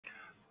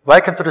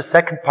Welcome to the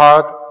second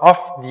part of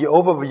the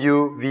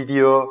overview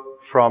video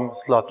from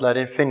Slotlight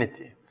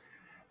Infinity.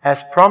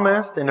 As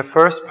promised in the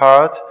first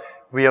part,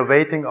 we are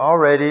waiting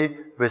already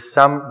with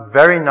some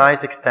very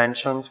nice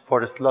extensions for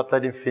the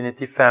Slotlight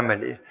Infinity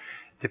family,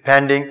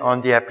 depending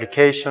on the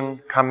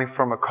application, coming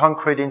from a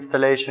concrete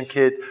installation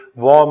kit,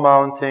 wall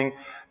mounting,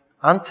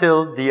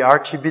 until the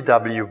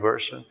RGBW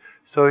version.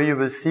 So you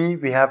will see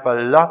we have a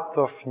lot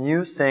of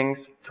new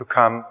things to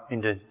come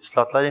in the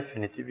Slotlight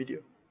Infinity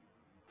video.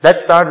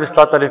 Let's start with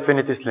Slotlight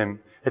Infinity Slim.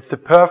 It's the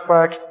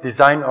perfect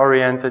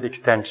design-oriented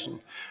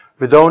extension.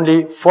 With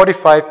only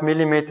 45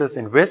 millimeters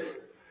in width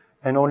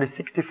and only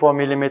 64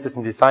 millimeters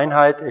in design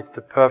height, it's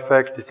the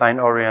perfect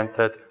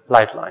design-oriented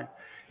light line.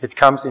 It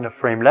comes in a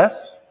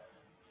frameless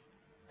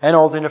and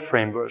also in a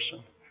frame version.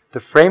 The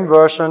frame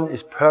version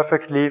is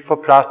perfectly for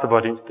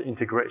plasterboard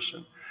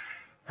integration.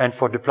 And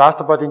for the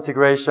plasterboard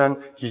integration,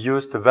 you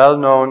use the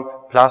well-known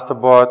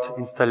plasterboard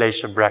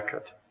installation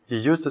bracket. You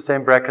use the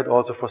same bracket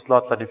also for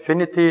Slotlight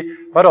Infinity,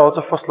 but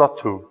also for Slot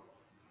 2.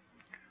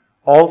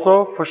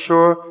 Also, for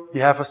sure,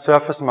 you have a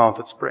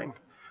surface-mounted spring.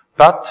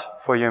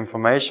 But, for your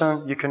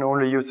information, you can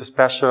only use a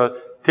special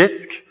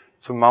disc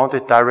to mount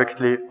it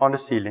directly on the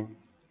ceiling.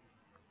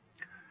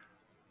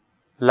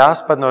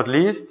 Last but not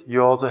least,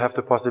 you also have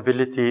the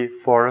possibility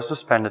for a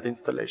suspended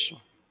installation.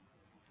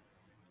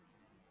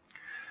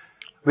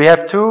 We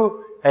have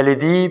two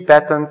LED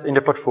patterns in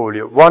the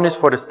portfolio. One is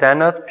for the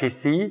standard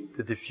PC,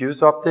 the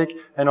diffuse optic,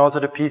 and also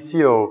the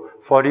PCO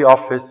for the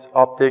office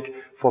optic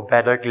for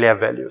better glare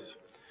values.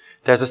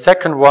 There's a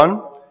second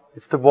one,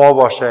 it's the wall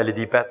washer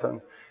LED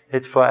pattern.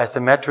 It's for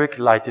asymmetric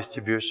light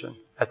distribution.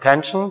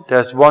 Attention,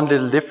 there's one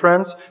little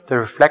difference. The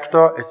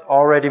reflector is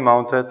already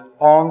mounted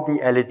on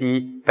the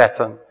LED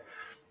pattern.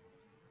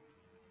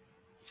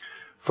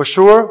 For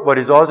sure, what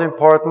is also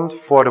important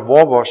for the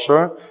wall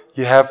washer,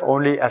 you have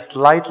only a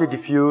slightly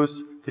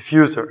diffuse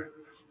diffuser,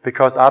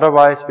 because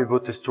otherwise we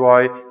would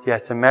destroy the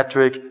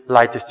asymmetric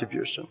light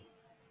distribution.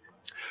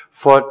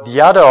 For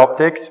the other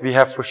optics, we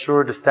have for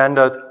sure the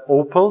standard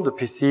Opal, the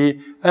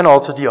PC, and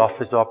also the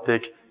office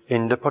optic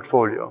in the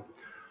portfolio.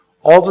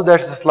 Also,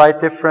 there's a slight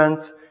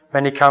difference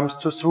when it comes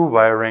to through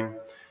wiring.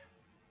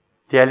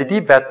 The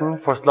LED button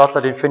for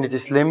Slotlight Infinity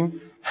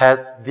Slim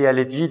has the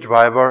LED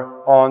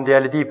driver on the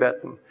LED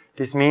button.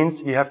 This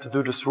means you have to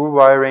do the through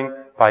wiring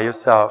by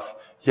yourself.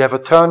 You have a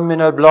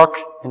terminal block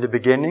in the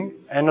beginning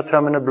and a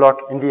terminal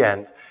block in the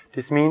end.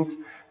 This means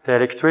the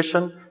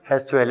electrician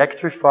has to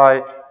electrify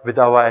with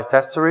our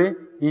accessory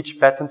each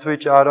pattern to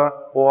each other,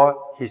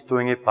 or he's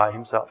doing it by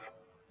himself.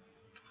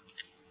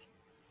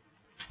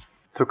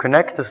 To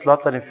connect the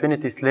Slotlight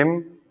Infinity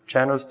Slim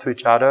channels to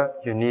each other,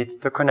 you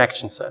need the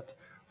connection set.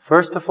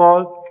 First of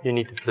all, you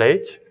need the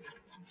plate,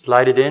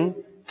 slide it in,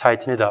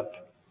 tighten it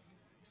up.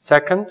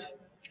 Second,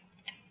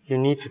 you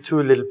need the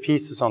two little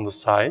pieces on the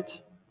side.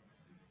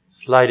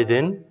 Slide it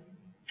in,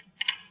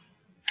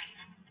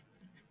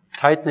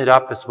 tighten it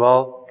up as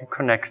well, and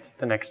connect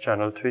the next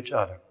channel to each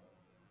other.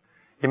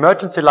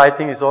 Emergency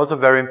lighting is also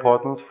very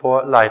important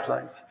for light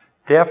lines.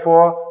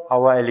 Therefore,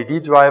 our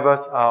LED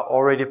drivers are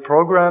already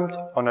programmed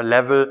on a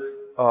level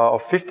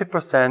of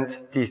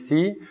 50%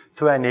 DC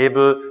to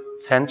enable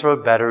central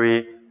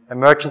battery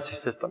emergency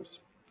systems.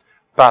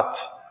 But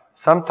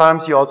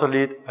sometimes you also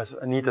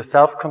need a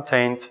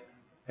self-contained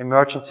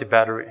emergency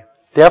battery.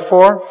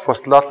 Therefore, for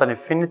Slotlight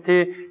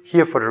Infinity,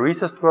 here for the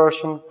recessed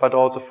version, but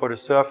also for the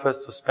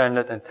surface,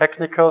 suspended and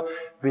technical,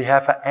 we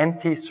have an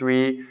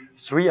NT3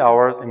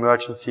 3-hour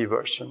emergency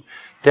version.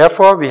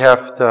 Therefore, we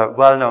have the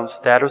well-known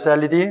status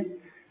LED,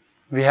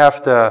 we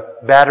have the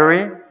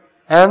battery,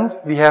 and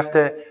we have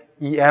the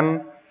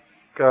EM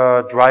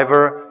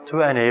driver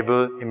to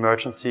enable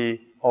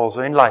emergency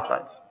also in light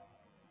lines.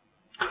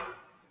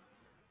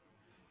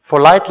 For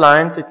light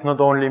lines, it's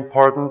not only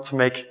important to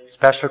make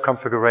special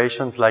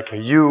configurations like a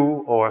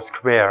U or a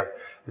square.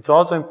 It's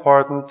also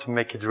important to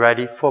make it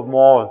ready for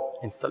wall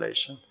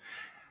installation.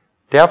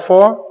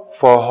 Therefore,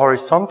 for a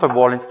horizontal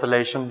wall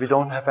installation, we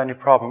don't have any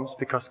problems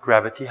because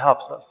gravity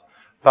helps us.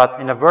 But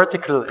in a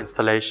vertical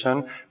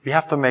installation, we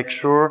have to make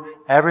sure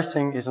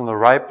everything is in the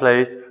right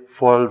place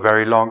for a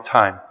very long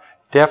time.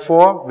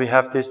 Therefore, we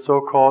have this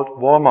so-called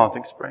wall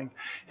mounting spring.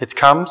 It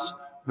comes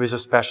with a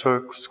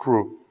special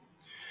screw.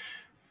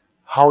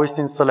 How is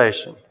the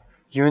installation?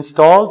 You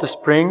install the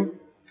spring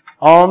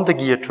on the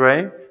gear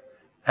tray,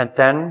 and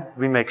then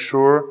we make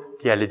sure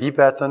the LED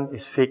pattern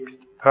is fixed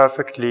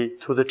perfectly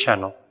to the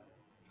channel.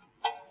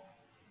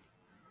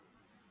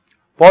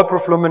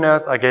 Wall-proof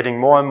luminaires are getting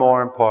more and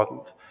more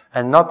important,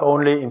 and not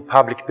only in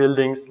public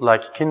buildings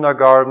like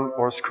kindergarten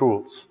or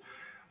schools.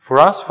 For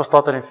us, for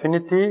Slotlight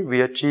Infinity,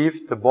 we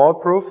achieved the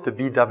wall-proof, the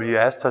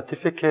BWS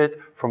certificate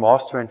from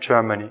Austria and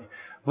Germany.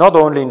 Not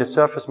only in the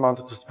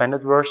surface-mounted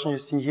suspended version you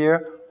see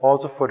here,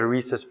 also for the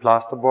recessed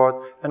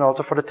plasterboard and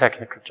also for the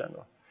technical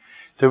channel.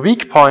 The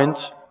weak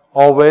point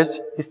always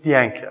is the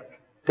end cap.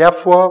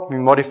 Therefore, we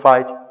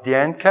modified the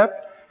end cap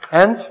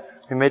and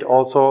we made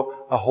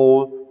also a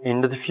hole in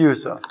the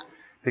diffuser.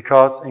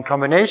 Because in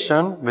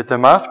combination with the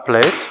mask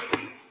plate,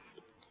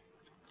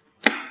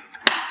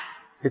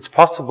 it's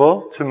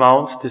possible to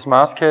mount this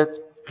mask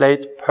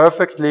plate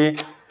perfectly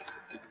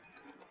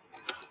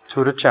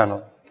to the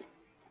channel.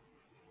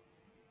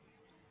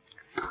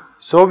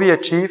 So we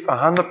achieve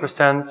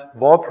 100%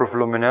 ball-proof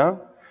luminaire,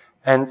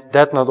 and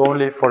that not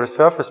only for the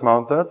surface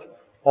mounted,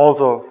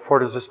 also for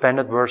the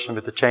suspended version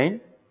with the chain,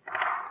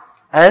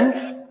 and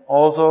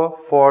also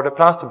for the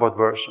plasterboard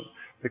version,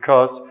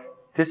 because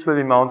this will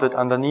be mounted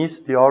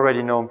underneath the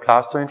already known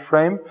plastering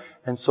frame,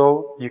 and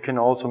so you can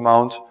also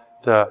mount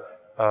the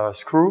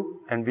screw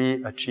and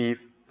we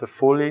achieve the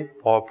fully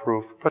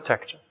ball-proof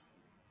protection.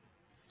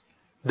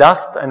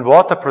 Dust and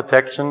water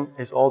protection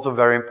is also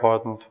very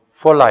important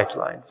for light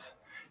lines.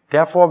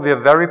 Therefore, we are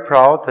very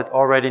proud that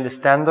already in the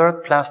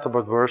standard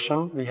plasterboard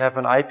version, we have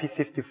an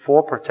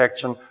IP54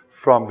 protection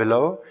from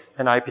below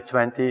and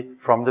IP20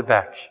 from the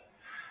back.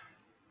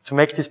 To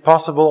make this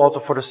possible also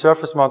for the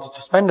surface mounted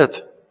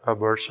suspended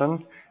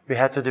version, we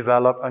had to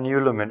develop a new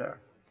luminaire.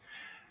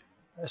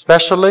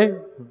 Especially,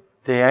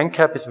 the end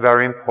cap is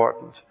very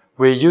important.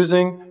 We're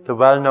using the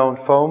well-known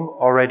foam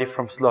already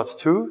from slot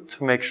 2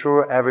 to make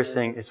sure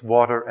everything is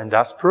water and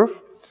dust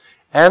proof,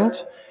 and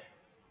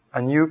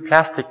a new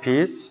plastic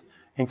piece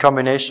in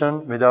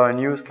combination with our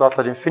new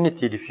Slotlight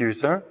Infinity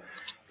diffuser.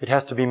 It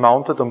has to be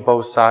mounted on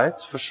both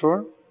sides for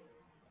sure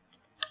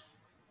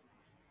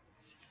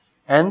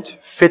and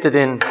fitted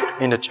in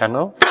the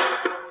channel.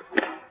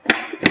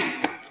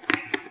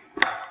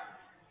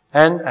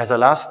 And as a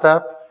last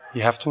step,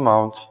 you have to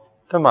mount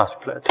the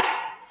mask plate.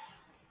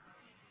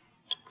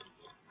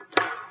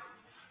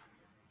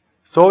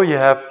 So you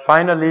have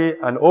finally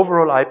an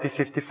overall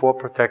IP54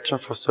 protection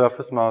for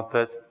surface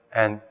mounted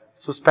and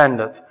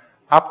suspended,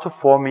 up to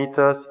 4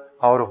 meters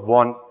out of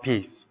one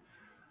piece.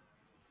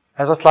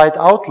 As a slight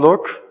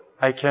outlook,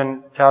 I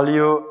can tell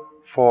you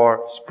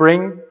for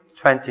spring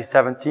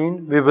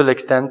 2017, we will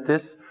extend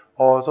this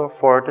also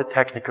for the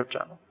technical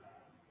channel.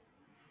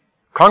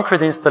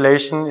 Concrete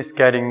installation is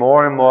getting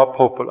more and more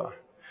popular.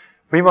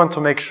 We want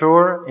to make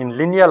sure in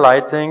linear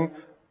lighting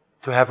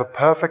to have a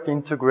perfect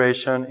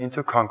integration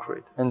into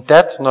concrete. And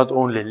that not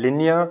only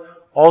linear,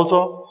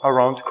 also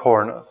around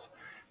corners.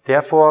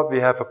 Therefore,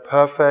 we have a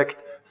perfect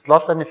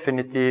Slotlight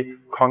Infinity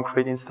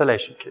concrete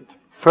installation kit.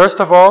 First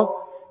of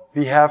all,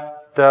 we have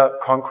the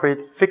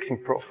concrete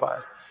fixing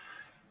profile.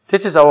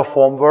 This is our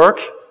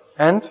formwork,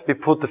 and we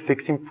put the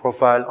fixing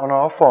profile on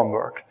our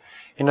formwork.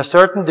 In a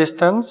certain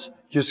distance,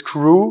 you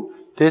screw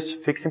this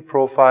fixing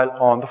profile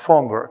on the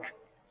formwork.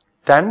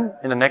 Then,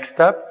 in the next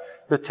step,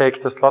 you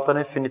take the Slotlight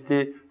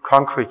Infinity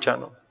concrete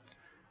channel.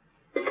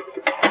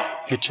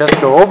 You just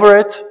go over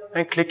it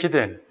and click it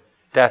in.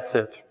 That's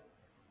it.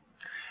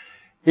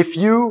 If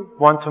you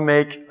want to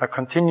make a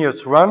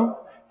continuous run,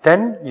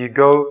 then you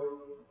go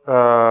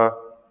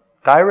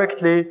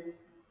directly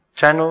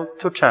channel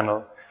to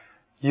channel.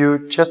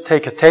 You just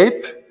take a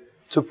tape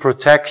to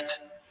protect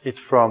it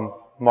from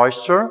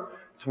moisture,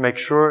 to make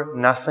sure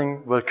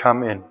nothing will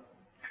come in.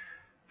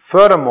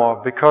 Furthermore,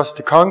 because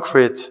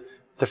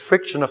the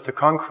friction of the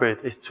concrete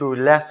is too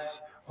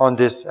less on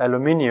this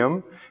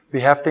aluminium,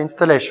 we have the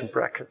installation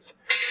brackets.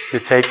 You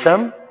take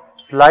them,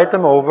 slide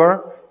them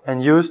over,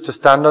 and use the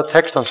standard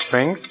Tecton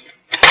springs,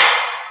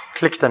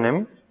 click them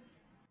in,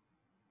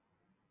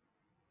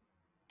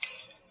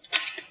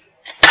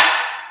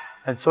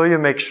 and so you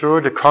make sure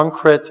the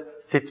concrete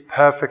sits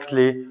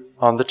perfectly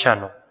on the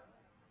channel.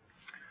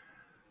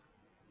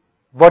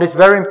 What is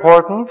very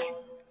important,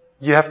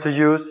 you have to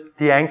use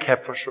the end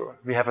cap for sure.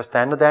 We have a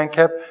standard end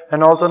cap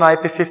and also an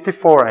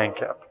IP54 end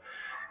cap.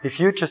 If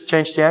you just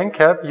change the end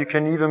cap, you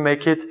can even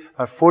make it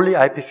a fully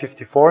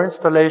IP54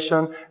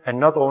 installation and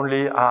not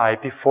only a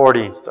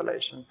IP40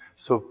 installation.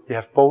 So you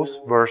have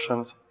both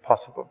versions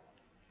possible.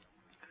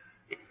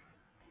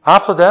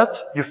 After that,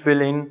 you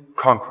fill in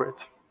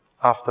concrete.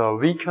 After a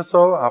week or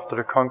so, after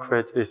the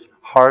concrete is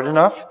hard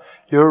enough,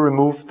 you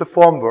remove the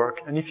formwork.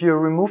 And if you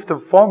remove the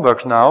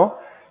formwork now,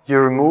 you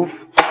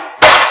remove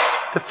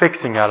the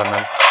fixing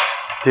element.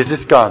 This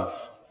is gone.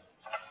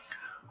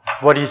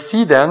 What you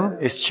see then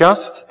is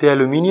just the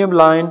aluminium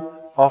line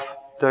of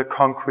the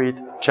concrete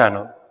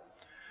channel.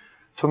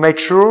 To make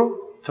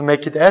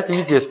it as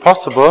easy as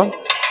possible,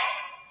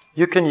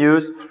 you can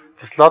use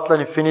the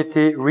Slotlight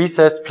Infinity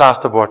recessed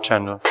plasterboard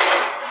channel.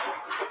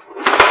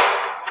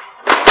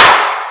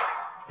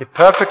 It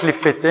perfectly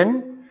fits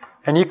in,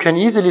 and you can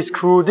easily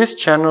screw this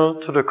channel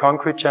to the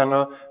concrete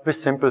channel with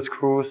simple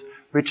screws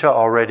which are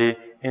already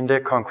in the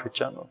concrete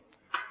channel.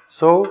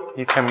 So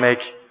you can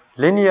make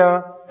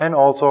linear and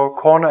also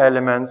corner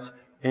elements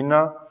in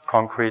a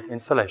concrete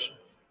installation.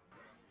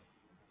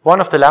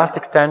 One of the last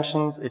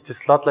extensions is the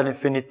Slotlight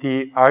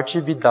Infinity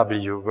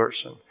RGBW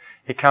version.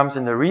 It comes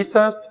in the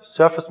recessed,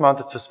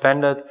 surface-mounted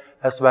suspended,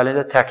 as well in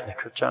the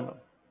technical channel.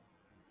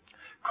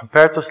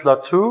 Compared to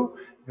slot 2,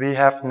 we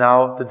have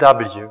now the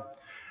W.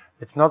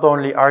 It's not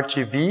only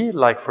RGB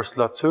like for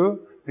slot 2,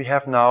 we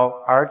have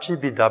now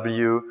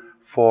RGBW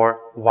for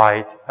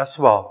white as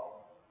well.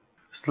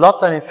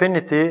 Slotlight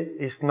Infinity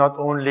is not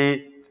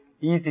only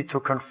easy to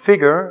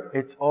configure,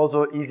 it's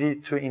also easy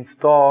to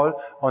install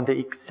on the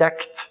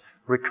exact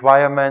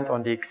requirement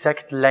on the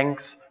exact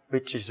length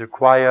which is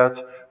required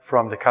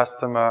from the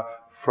customer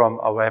from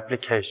our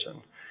application.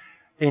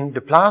 In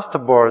the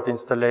plasterboard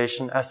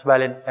installation as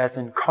well as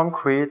in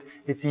concrete,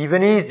 it's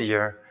even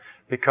easier.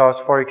 Because,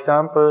 for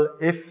example,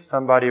 if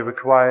somebody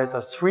requires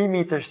a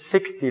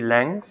 3.60 m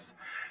length,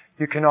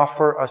 you can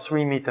offer a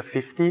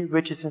 3.50 m,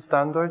 which is in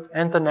standard,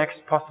 and the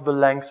next possible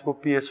length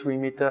would be a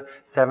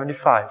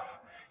 3.75 m.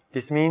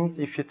 This means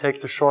if you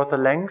take the shorter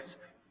length,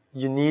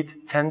 you need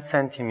 10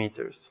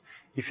 centimeters.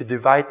 If you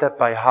divide that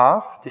by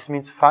half, this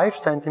means 5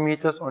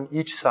 centimeters on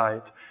each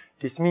side.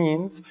 This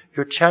means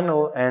your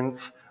channel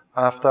ends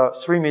after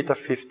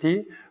 3.50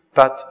 m,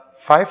 but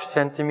 5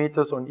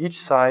 centimeters on each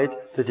side,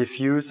 the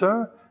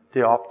diffuser,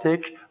 the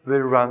optic,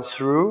 will run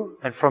through,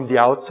 and from the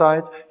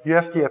outside you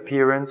have the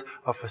appearance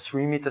of a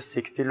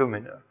 3.60 m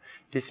luminaire.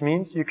 This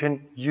means you can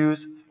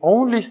use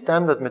only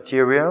standard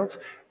materials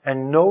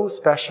and no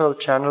special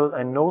channel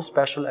and no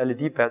special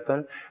LED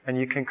pattern, and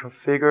you can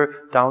configure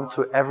down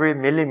to every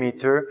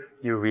millimeter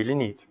you really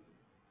need.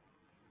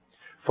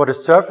 For the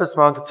surface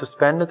mounted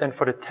suspended and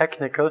for the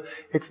technical,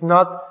 it's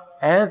not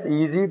as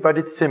easy, but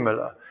it's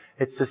similar.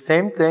 It's the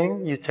same thing.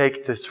 You take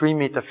the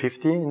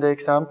 3.50 m in the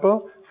example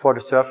for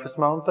the surface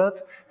mounted,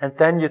 and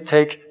then you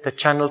take the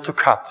channel to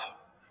cut.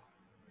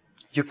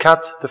 You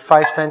cut the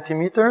 5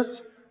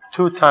 centimeters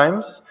 2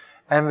 times,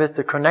 and with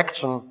the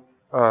connection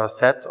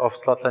set of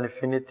Slotlight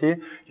Infinity,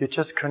 you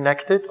just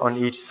connect it on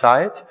each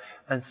side,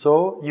 and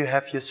so you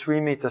have your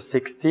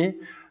 3.60 m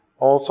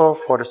also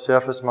for the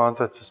surface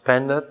mounted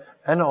suspended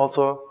and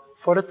also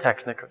for the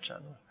technical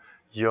channel.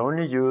 You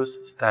only use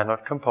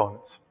standard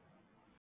components.